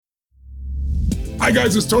Hi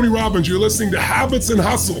guys, it's Tony Robbins. You're listening to Habits and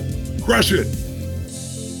Hustle. Crush it.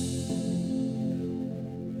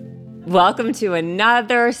 Welcome to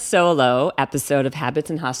another solo episode of Habits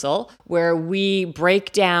and Hustle, where we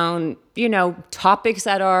break down, topics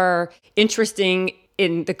that are interesting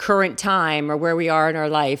in the current time or where we are in our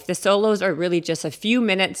life. The solos are really just a few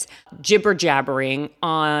minutes jibber jabbering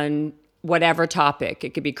on whatever topic.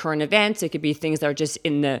 It could be current events. It could be things that are just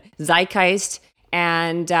in the zeitgeist.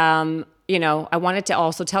 And, I wanted to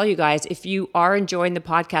also tell you guys, if you are enjoying the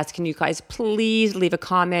podcast, can you guys please leave a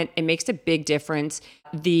comment? It makes a big difference.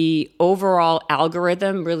 The overall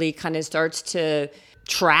algorithm really kind of starts to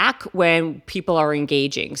track when people are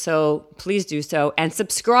engaging. So please do so, and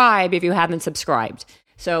subscribe if you haven't subscribed.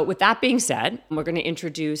 So with that being said, we're going to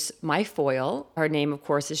introduce my foil. Her name, of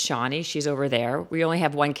course, is Shawnee. She's over there. We only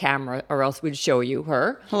have one camera or else we'd show you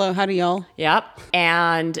her. Hello, howdy y'all. Yep.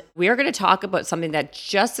 And we are going to talk about something that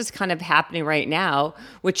just is kind of happening right now,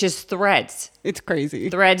 which is Threads. It's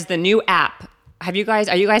crazy. Threads, the new app. Are you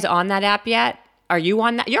guys on that app yet? Are you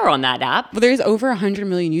on that? You're on that app. Well, there's over 100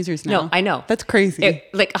 million users now. No, I know. That's crazy.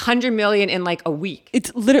 Like 100 million in like a week.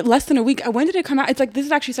 It's literally less than a week. When did it come out? It's like, this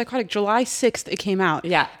is actually psychotic. July 6th it came out.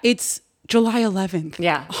 Yeah. It's July 11th.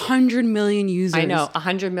 Yeah. 100 million users. I know,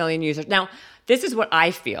 100 million users. Now, this is what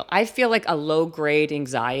I feel. I feel like a low-grade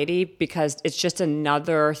anxiety because it's just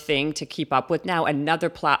another thing to keep up with now, another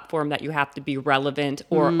platform that you have to be relevant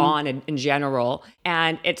or on in general.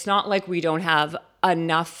 And it's not like we don't have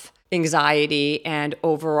enough anxiety and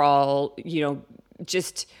overall,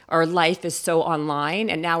 just our life is so online,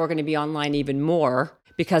 and now we're going to be online even more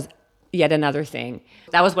because yet another thing.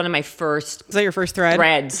 That was one of my first. Is that your first thread?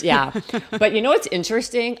 Threads, yeah. But what's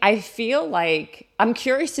interesting? I feel like I'm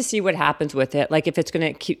curious to see what happens with it. Like if it's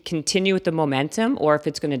going to continue with the momentum or if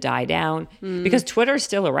it's going to die down because Twitter's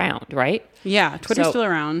still around, right? Yeah, Twitter's still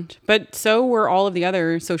around. But so were all of the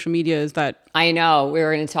other social medias that... I know.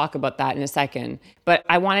 We're going to talk about that in a second. But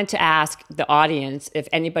I wanted to ask the audience if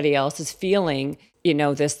anybody else is feeling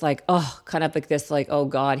this like, oh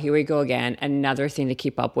God, here we go again. Another thing to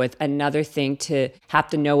keep up with, another thing to have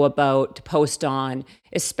to know about, to post on,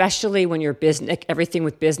 especially when you're business, everything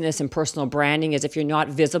with business and personal branding is if you're not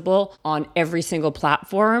visible on every single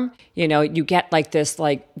platform, you get this,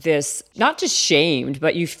 not just shamed,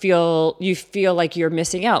 but you feel like you're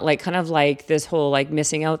missing out, like kind of like this whole like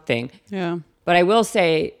missing out thing. Yeah. But I will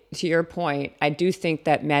say, to your point, I do think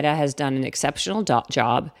that Meta has done an exceptional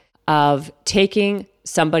job of taking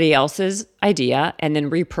somebody else's idea and then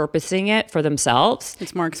repurposing it for themselves.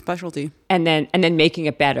 It's Mark's specialty. And then making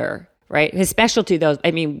it better, right? His specialty, though,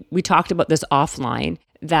 we talked about this offline,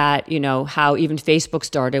 that, how even Facebook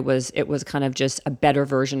started it was kind of just a better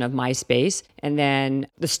version of MySpace. And then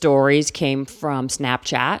the stories came from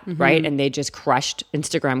Snapchat, right? And they just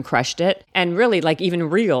Instagram crushed it. And really, like even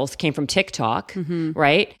Reels came from TikTok,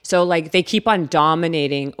 right? So like they keep on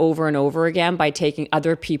dominating over and over again by taking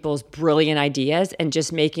other people's brilliant ideas and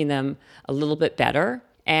just making them a little bit better.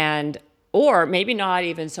 Or maybe not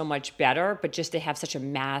even so much better, but just they have such a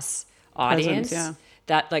mass audience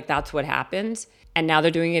that like that's what happens. And now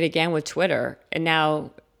they're doing it again with Twitter. And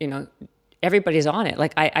now, everybody's on it.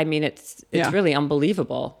 Like, I mean, it's really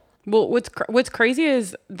unbelievable. Well, what's crazy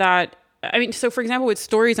is that, so for example, with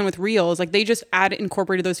stories and with Reels, like they just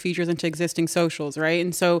incorporated those features into existing socials, right?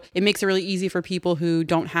 And so it makes it really easy for people who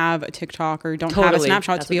don't have a TikTok or don't have a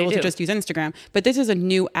Snapchat to be able to just use Instagram. But this is a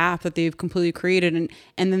new app that they've completely created.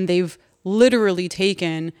 And then they've literally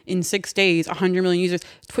taken in 6 days 100 million users.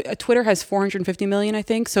 Twitter has 450 million, I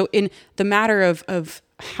think. So in the matter of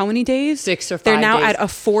how many days? 6 or 5 they're now days. at a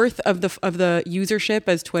fourth of the usership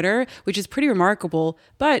as Twitter, which is pretty remarkable.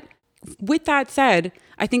 But with that said,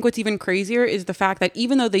 I think what's even crazier is the fact that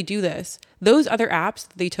even though they do this, those other apps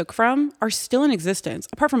that they took from are still in existence,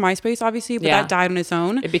 apart from MySpace, obviously, but that died on its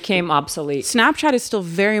own. It became obsolete. Snapchat is still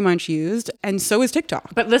very much used, and so is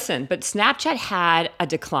TikTok. But listen, Snapchat had a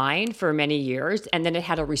decline for many years, and then it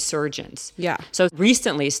had a resurgence. Yeah. So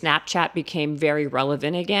recently, Snapchat became very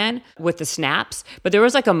relevant again with the snaps, but there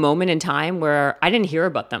was like a moment in time where I didn't hear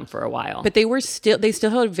about them for a while. But they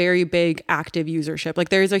still had very big active usership. Like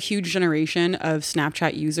there's a huge generation of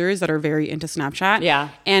Snapchat users that are very into Snapchat. Yeah.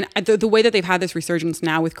 And the way that they've had this resurgence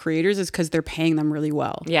now with creators is because they're paying them really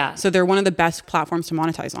well. Yeah. So they're one of the best platforms to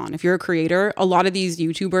monetize on. If you're a creator, a lot of these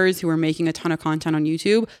YouTubers who are making a ton of content on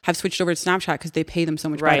YouTube have switched over to Snapchat because they pay them so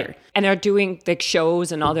much better. And they're doing like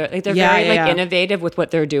shows and all their, like they're very innovative with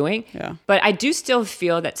what they're doing. Yeah. But I do still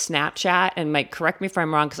feel that Snapchat, and Mike, correct me if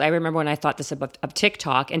I'm wrong, because I remember when I thought this about of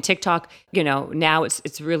TikTok, and TikTok, now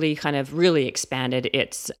it's really kind of really expanded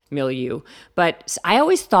its milieu. But I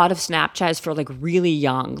always thought of Snapchat as for like really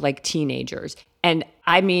young, like teenagers. And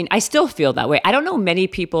I mean, I still feel that way. I don't know many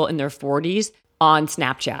people in their 40s on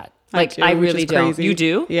Snapchat. Like, do, I which really is don't. crazy. You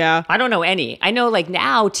do? Yeah. I don't know any. I know, like,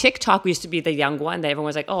 now TikTok used to be the young one that everyone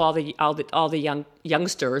was like, oh, all the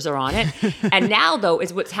youngsters are on it. And now, though,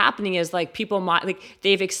 is what's happening is, like, people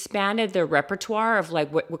they've expanded their repertoire of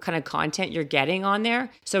like what kind of content you're getting on there.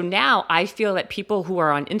 So now I feel that people who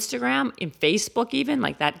are on Instagram, in Facebook, even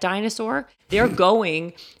like that dinosaur, they're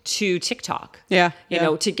going to TikTok. Yeah. You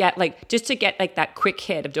know, to get like that quick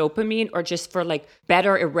hit of dopamine, or just for like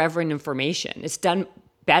better irreverent information. It's done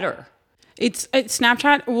better. It's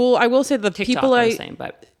Snapchat. Well, I will say the TikTok, people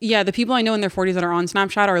the people I know in their 40s that are on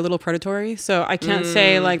Snapchat are a little predatory. So I can't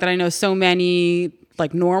say like that I know so many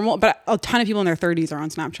like normal, but a ton of people in their 30s are on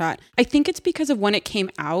Snapchat. I think it's because of when it came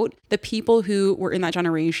out, the people who were in that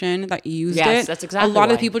generation that used it, that's exactly a lot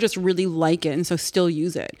why. of people just really like it and so still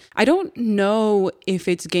use it. I don't know if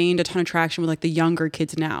it's gained a ton of traction with like the younger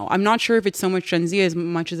kids now. I'm not sure if it's so much Gen Z as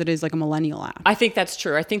much as it is like a millennial app. I think that's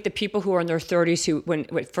true. I think the people who are in their 30s, who when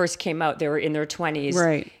it first came out, they were in their 20s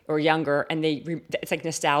Right. or younger, and it's like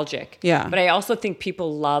nostalgic. Yeah. But I also think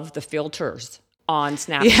people love the filters on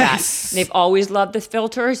Snapchat. Yes. They've always loved the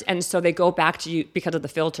filters, and so they go back to you because of the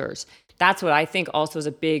filters. That's what I think also is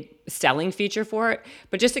a big selling feature for it.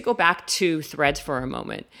 But just to go back to Threads for a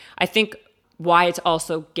moment, I think why it's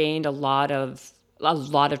also gained a lot of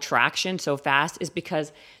traction so fast is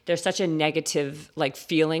because there's such a negative like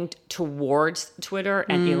feeling towards Twitter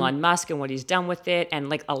and Elon Musk and what he's done with it, and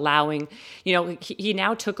like allowing, you know, he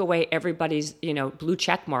now took away everybody's, you know, blue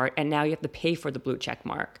check mark, and now you have to pay for the blue check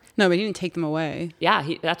mark. No, but he didn't take them away. Yeah,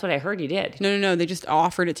 that's what I heard he did. No. They just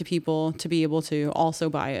offered it to people to be able to also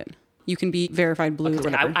buy it. You can be verified blue or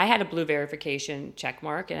whatever. I had a blue verification check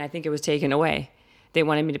mark, and I think it was taken away. They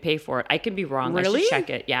wanted me to pay for it. I could be wrong. Really? I should check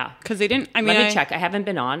it. Yeah. Because they didn't, I mean, Let me check. I haven't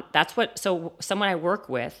been on. So someone I work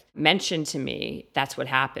with mentioned to me that's what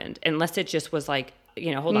happened. Unless it just was like,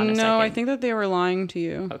 you know, hold on a second. No, I think that they were lying to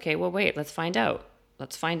you. Okay, well, wait. Let's find out.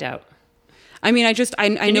 I mean, I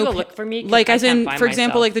Can know. you go look for me? 'Cause like, I as can't in, find for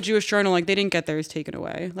example, myself. like the Jewish Journal, like they didn't get theirs taken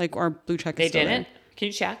away. Like our blue check They is still didn't? there. Can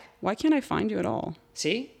you check? Why can't I find you at all?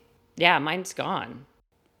 See? Yeah, mine's gone.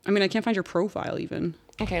 I mean, I can't find your profile even.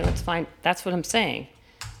 Okay, let's find. That's what I'm saying.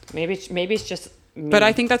 Maybe it's just me. But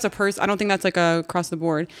I think that's I don't think that's like a across the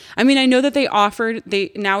board. I mean, I know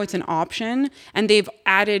that now it's an option, and they've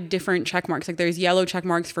added different check marks. Like there's yellow check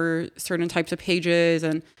marks for certain types of pages,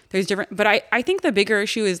 and there's different, but I think the bigger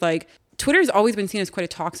issue is like Twitter's always been seen as quite a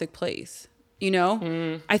toxic place. You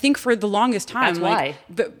know, I think for the longest time, That's like,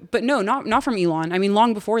 why. But no, not from Elon. I mean,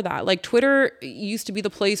 long before that, like Twitter used to be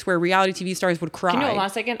the place where reality TV stars would cry. Can you hold on a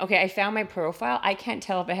second? Okay, I found my profile. I can't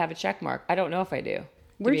tell if I have a check mark. I don't know if I do.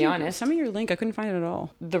 Where'd to be honest, send me your link. I couldn't find it at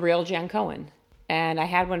all. The real Jan Cohen, and I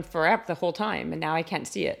had one forever the whole time, and now I can't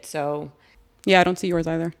see it. So, Yeah, I don't see yours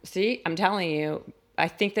either. see, I'm telling you, I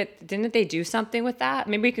think that didn't they do something with that?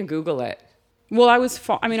 Maybe we can Google it. Well, I was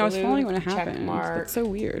following when it Blue check happened. mark. That's so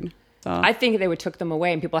weird. So I think they would took them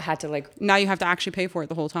away, and people had to like, now you have to actually pay for it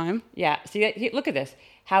the whole time. yeah. See, look at this.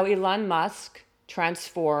 How Elon Musk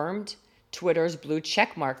transformed Twitter's blue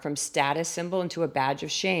check mark from status symbol into a badge of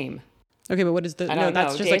shame. Okay, but what is the? I No, don't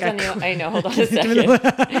that's know. just like I know. Hold on a second.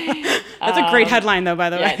 that's a great headline though, by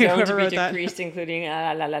the way. Yeah, known to Whoever be wrote that. decreased, including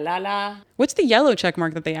la la la la la. What's the yellow check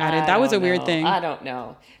mark that they added? That was a weird thing. I don't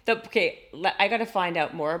know. I got to find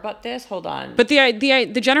out more about this. Hold on. But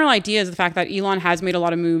the general idea is the fact that Elon has made a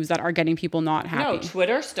lot of moves that are getting people not happy. No,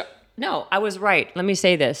 Twitter. No, I was right. Let me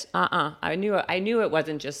say this. I knew it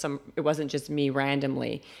wasn't just me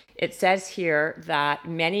randomly. It says here that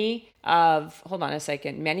many of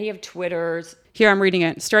Twitter's. Here, I'm reading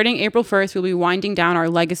it. Starting April 1st, we'll be winding down our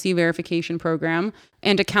legacy verification program,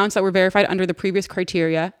 and accounts that were verified under the previous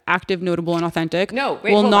criteria, active, notable, and authentic,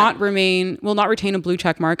 will not retain a blue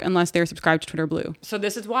check mark unless they're subscribed to Twitter Blue. So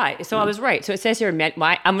this is why. So I was right. So it says here, I'm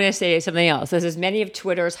going to say something else. This is many of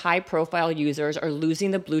Twitter's high-profile users are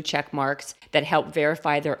losing the blue check marks that help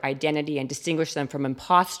verify their identity and distinguish them from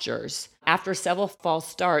imposters. After several false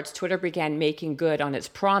starts, Twitter began making good on its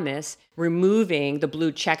promise, removing the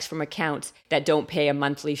blue checks from accounts that don't pay a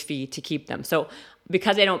monthly fee to keep them. So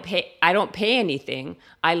because I don't pay anything,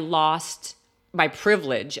 I lost my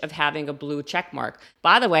privilege of having a blue check mark.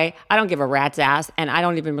 By the way, I don't give a rat's ass, and I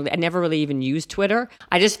never really even used Twitter.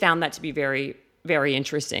 I just found that to be very, very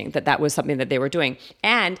interesting that was something that they were doing.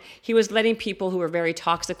 And he was letting people who were very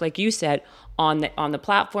toxic, like you said, on the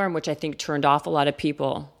platform, which I think turned off a lot of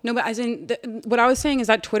people. No, but as in, what I was saying is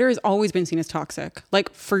that Twitter has always been seen as toxic,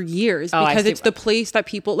 like for years, Oh, I because see. it's the place that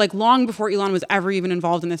people, like long before Elon was ever even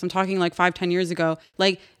involved in this, I'm talking like 5-10 years ago,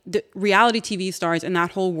 like the reality TV stars in that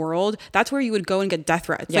whole world, that's where you would go and get death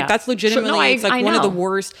threats. Yeah. Like that's legitimately, Sure, no, it's like I one of the know.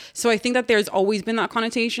 worst. So I think that there's always been that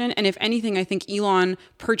connotation. And if anything, I think Elon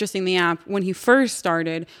purchasing the app when he first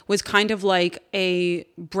started was kind of like a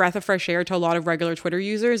breath of fresh air to a lot of regular Twitter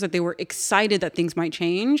users, that they were excited that things might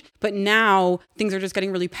change. But now things are just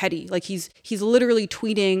getting really petty. Like he's literally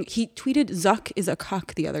tweeting, he tweeted Zuck is a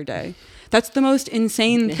cuck the other day. That's the most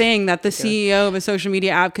insane thing that the CEO of a social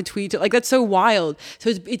media app could tweet. Like that's so wild.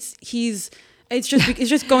 So it's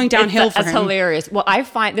just going downhill for him. That's hilarious. Well, I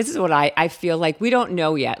find this is what I feel like we don't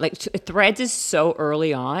know yet. Like Threads is so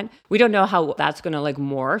early on. We don't know how that's going to like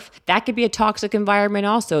morph. That could be a toxic environment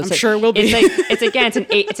also. I'm sure it will be.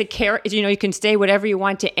 It's a carrot. You know, you can say whatever you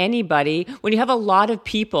want to anybody. When you have a lot of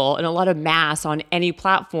people and a lot of mass on any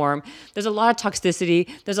platform, there's a lot of toxicity.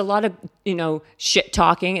 There's a lot of, shit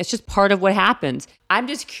talking. It's just part of what happens. I'm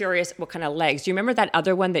just curious what kind of legs. Do you remember that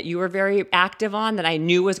other one that you were very active on that I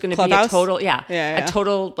knew was going to be a total, a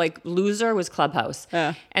total like loser was Clubhouse.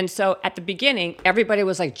 Yeah. And so at the beginning, everybody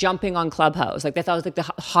was like jumping on Clubhouse. Like they thought it was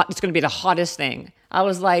like it's going to be the hottest thing. I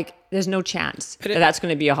was like, there's no chance that's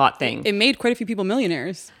going to be a hot thing. It made quite a few people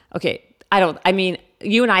millionaires. Okay.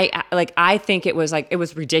 You and I think it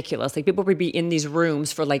was ridiculous. Like people would be in these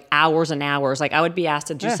rooms for like hours and hours. Like I would be asked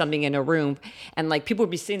to do something in a room and like people would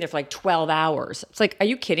be sitting there for like 12 hours. It's like, are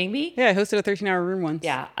you kidding me? Yeah, I hosted a 13-hour room once.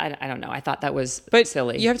 Yeah, I don't know. I thought that was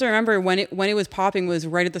silly. You have to remember when it was popping was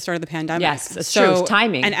right at the start of the pandemic. Yes, that's true. It's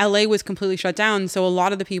timing. And LA was completely shut down. So a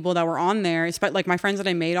lot of the people that were on there, like my friends that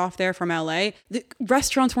I made off there from LA, the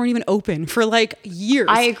restaurants weren't even open for like years.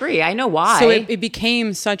 I agree. I know why. So it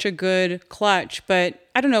became such a good clutch, but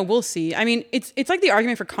I don't know. We'll see. I mean, it's like the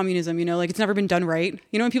argument for communism, like it's never been done right.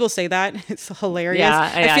 When people say that, it's hilarious.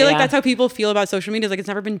 I feel like that's how people feel about social media. It's like it's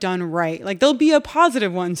never been done right. Like there'll be a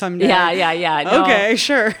positive one someday. Yeah. No. Okay,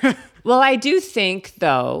 sure. Well, I do think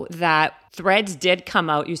though that Threads did come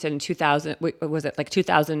out, you said in 2000, was it like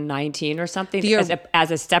 2019 or something,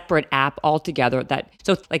 as a separate app altogether.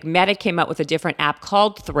 So like Meta came out with a different app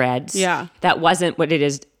called Threads. Yeah. That wasn't what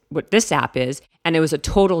this app is. And it was a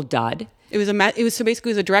total dud. It was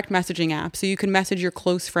a direct messaging app. So you can message your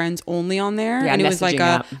close friends only on there. Yeah, and it was like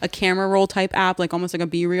app. a camera roll type app, like almost like a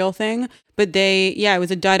BeReal thing. But it was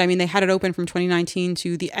a dud. I mean, they had it open from 2019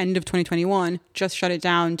 to the end of 2021, just shut it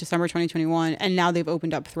down December 2021. And now they've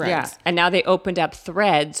opened up Threads. Yeah. And now they opened up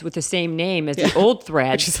Threads with the same name as the old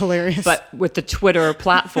Threads. Which is hilarious. But with the Twitter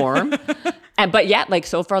platform. But yet, like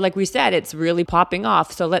so far, like we said, it's really popping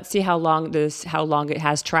off. So let's see how long it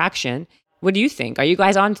has traction. What do you think? Are you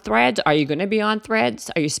guys on Threads? Are you going to be on Threads?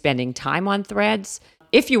 Are you spending time on Threads?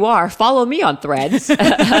 If you are, follow me on Threads.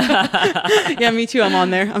 Yeah, me too. I'm on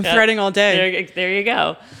there. I'm threading all day. There you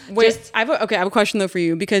go. Wait, I have a question though for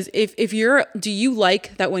you, because do you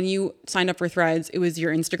like that when you signed up for Threads, it was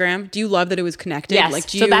your Instagram? Do you love that it was connected? Yes.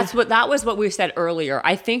 Like, that was what we said earlier.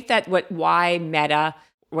 I think that why Meta,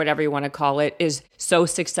 whatever you want to call it, is so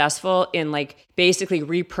successful in like basically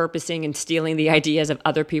repurposing and stealing the ideas of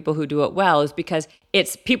other people who do it well is because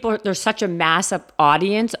there's such a massive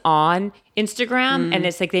audience on Instagram and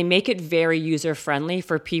it's like they make it very user friendly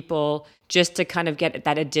for people just to kind of get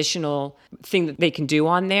that additional thing that they can do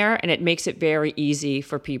on there, and it makes it very easy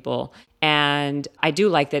for people. And I do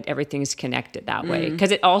like that everything's connected that way,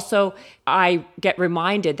 because it also, I get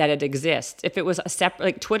reminded that it exists. If it was a separate,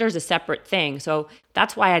 like Twitter's a separate thing. So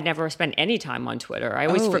that's why I never spent any time on Twitter. I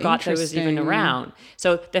always forgot that it was even around.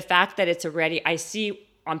 So the fact that it's already, I see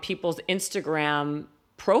on people's Instagram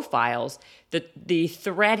profiles the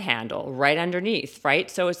thread handle right underneath,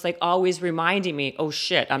 right? So it's like always reminding me, oh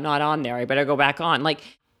shit, I'm not on there. I better go back on. Like,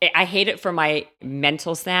 I hate it for my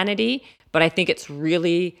mental sanity, but I think it's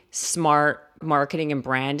really smart marketing and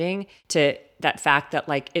branding to that fact that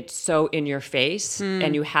like it's so in your face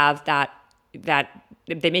and you have that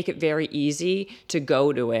they make it very easy to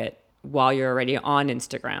go to it while you're already on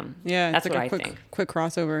Instagram. Yeah, that's it's like what I think. Quick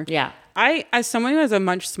crossover. Yeah. As someone who has a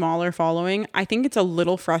much smaller following, I think it's a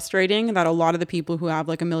little frustrating that a lot of the people who have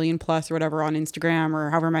like 1 million plus or whatever on Instagram or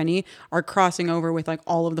however many are crossing over with like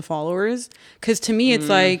all of the followers. Because to me, it's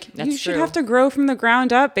like, you should have to grow from the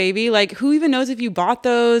ground up, baby. Like, who even knows if you bought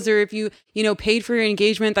those or if you paid for your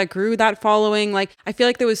engagement that grew that following? Like, I feel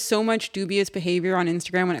like there was so much dubious behavior on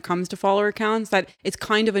Instagram when it comes to follower accounts that it's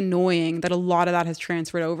kind of annoying that a lot of that has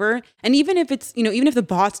transferred over. And even if it's, even if the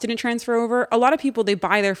bots didn't transfer over, a lot of people, they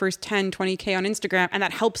buy their first 10 10, 20K on Instagram, and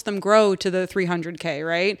that helps them grow to the 300K,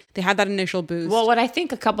 right? They had that initial boost. Well, what I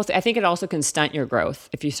think I think it also can stunt your growth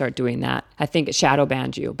if you start doing that. I think it shadow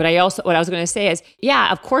bans you. But what I was going to say is,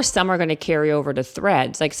 yeah, of course, some are going to carry over to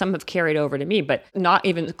Threads. Like some have carried over to me, but not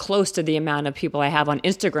even close to the amount of people I have on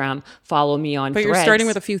Instagram follow me on Threads. But you're starting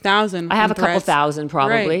with a few thousand. I have a couple thousand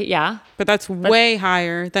probably, right. Yeah. But that's way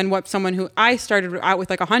higher than what someone who I started out with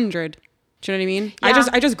like 100. Do you know what I mean? Yeah.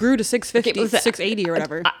 I just grew to 650, 680 or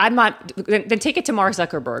whatever. I'm not. Then take it to Mark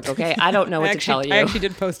Zuckerberg, okay? I don't know what to tell you. I actually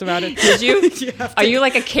did post about it. Did you? Are you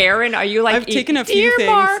like a Karen? Are you like? I've taken a few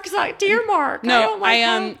things. Dear Mark. No,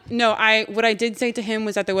 what I did say to him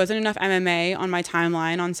was that there wasn't enough MMA on my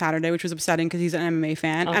timeline on Saturday, which was upsetting because he's an MMA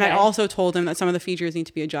fan. Okay. And I also told him that some of the features need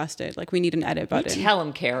to be adjusted. Like we need an edit button. You tell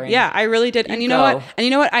him, Karen. Yeah, I really did. And you know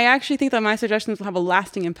what? I actually think that my suggestions will have a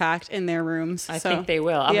lasting impact in their rooms. I think they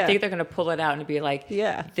will. I think they're going to pull it out and be like,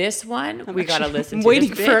 yeah, this one we got to listen to. I'm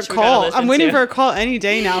waiting for a call. I'm waiting for a call any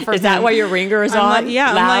day now. Is that why your ringer is on?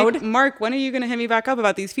 Yeah, loud? I'm like, Mark, when are you going to hit me back up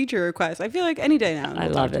about these feature requests? I feel like any day now. I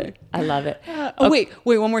love it. Wait,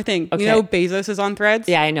 one more thing. Okay. You know Bezos is on Threads?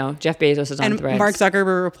 Yeah, I know. Jeff Bezos is on Threads. And Mark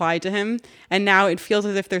Zuckerberg replied to him. And now it feels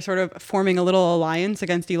as if they're sort of forming a little alliance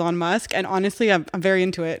against Elon Musk. And honestly, I'm very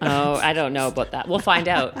into it. Oh, I don't know about that. We'll find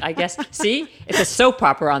out, I guess. See? It's a soap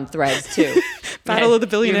opera on Threads, too. Battle of the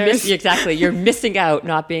Billionaires. Exactly. You're missing out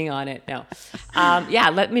not being on it. No.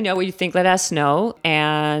 Let me know what you think. Let us know.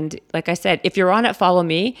 And like I said, if you're on it, follow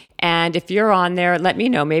me. And if you're on there, let me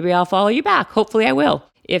know. Maybe I'll follow you back. Hopefully I will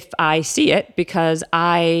if I see it, because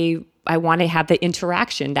I want to have the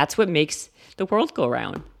interaction. That's what makes the world go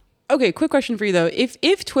round. Okay, quick question for you though.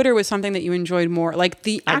 If Twitter was something that you enjoyed more, like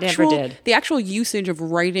the actual usage of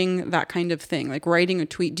writing that kind of thing, like writing a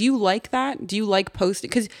tweet, do you like that? Do you like posting?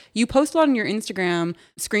 Because you post a lot on your Instagram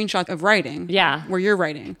screenshots of writing. Yeah. Where you're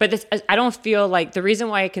writing. But I don't feel like the reason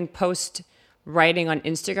why I can post writing on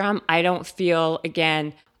Instagram, I don't feel,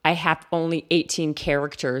 again, I have only 18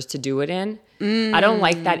 characters to do it in. I don't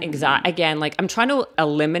like that anxiety. Again, like I'm trying to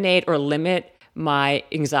eliminate or limit my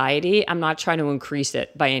anxiety. I'm not trying to increase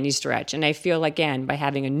it by any stretch. And I feel, again, by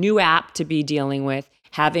having a new app to be dealing with,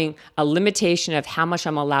 having a limitation of how much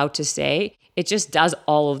I'm allowed to say, it just does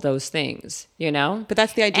all of those things, you know? But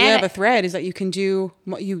that's the idea of a thread, is that you can do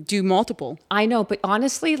multiple. I know, but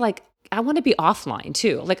honestly, like I want to be offline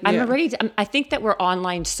too. Like I think that we're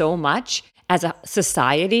online so much as a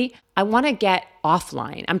society. I want to get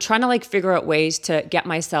offline. I'm trying to like figure out ways to get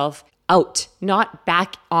myself out, not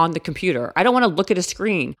back on the computer. I don't want to look at a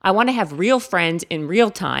screen. I want to have real friends in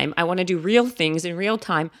real time. I want to do real things in real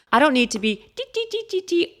time. I don't need to be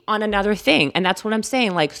on another thing. And that's what I'm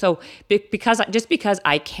saying. Like, so because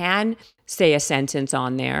I can say a sentence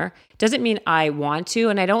on there doesn't mean I want to,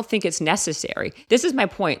 and I don't think it's necessary. This is my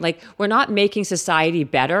point. Like, we're not making society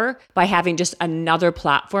better by having just another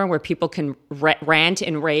platform where people can rant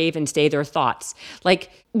and rave and say their thoughts. Like,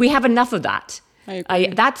 we have enough of that.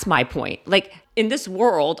 That's my point. Like, in this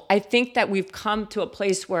world, I think that we've come to a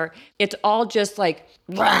place where it's all just like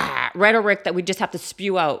rhetoric that we just have to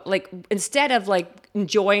spew out. Like, instead of like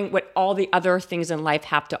enjoying what all the other things in life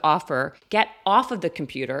have to offer, get off of the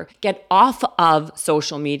computer, get off of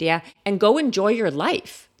social media, and go enjoy your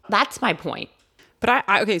life. That's my point. But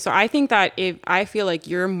so I think that I feel like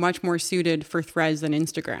you're much more suited for Threads than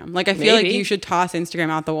Instagram. Like, I feel like you should toss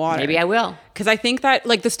Instagram out the water. Maybe I will. Because I think that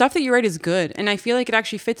like the stuff that you write is good. And I feel like it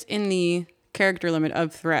actually fits in the character limit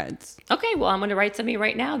of Threads. Okay, well, I'm going to write something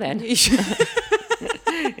right now then. You should. Okay,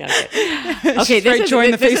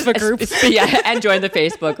 join the Facebook group. Yeah, and join the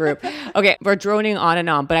Facebook group. Okay, we're droning on and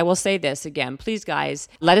on, but I will say this again. Please, guys,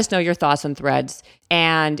 let us know your thoughts on Threads.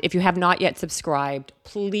 And if you have not yet subscribed,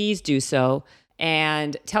 please do so.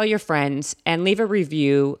 And tell your friends and leave a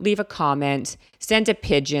review, leave a comment, send a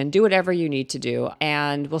pigeon, do whatever you need to do.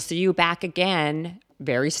 And we'll see you back again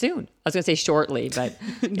very soon. I was going to say shortly, but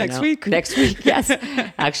next week. Next week, yes.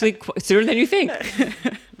 Actually, sooner than you think.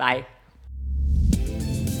 Bye.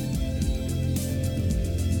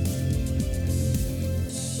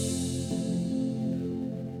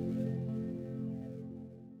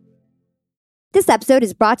 This episode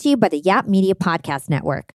is brought to you by the Yap Media Podcast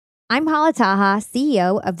Network. I'm Hala Taha,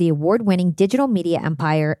 CEO of the award-winning digital media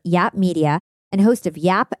empire, Yap Media, and host of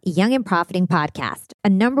Yap Young and Profiting Podcast, a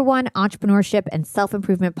 #1 entrepreneurship and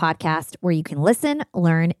self-improvement podcast where you can listen,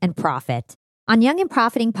 learn, and profit. On Young and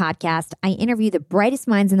Profiting Podcast, I interview the brightest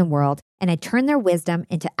minds in the world, and I turn their wisdom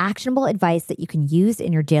into actionable advice that you can use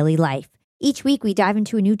in your daily life. Each week, we dive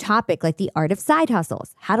into a new topic like the art of side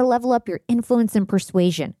hustles, how to level up your influence and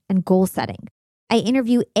persuasion, and goal setting. I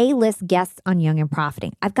interview A-list guests on Young and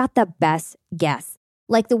Profiting. I've got the best guests.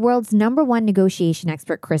 like the world's #1 negotiation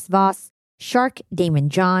expert Chris Voss, Shark Damon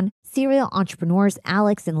John, serial entrepreneurs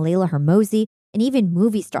Alex and Layla Hermosi, and even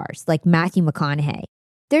movie stars like Matthew McConaughey.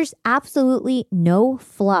 There's absolutely no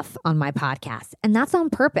fluff on my podcast, and that's on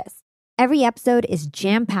purpose. Every episode is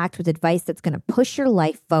jam-packed with advice that's going to push your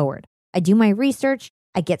life forward. I do my research,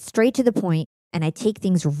 I get straight to the point, and I take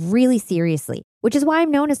things really seriously, which is why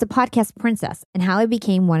I'm known as the podcast princess and how I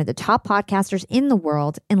became one of the top podcasters in the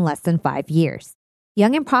world in less than 5 years.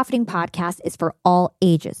 Young and Profiting Podcast is for all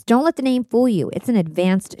ages. Don't let the name fool you. It's an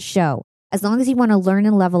advanced show. As long as you want to learn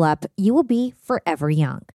and level up, you will be forever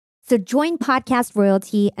young. So join Podcast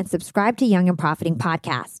Royalty and subscribe to Young and Profiting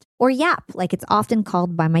Podcast, or YAP, like it's often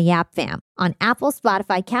called by my YAP fam, on Apple,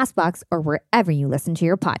 Spotify, CastBox, or wherever you listen to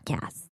your podcasts.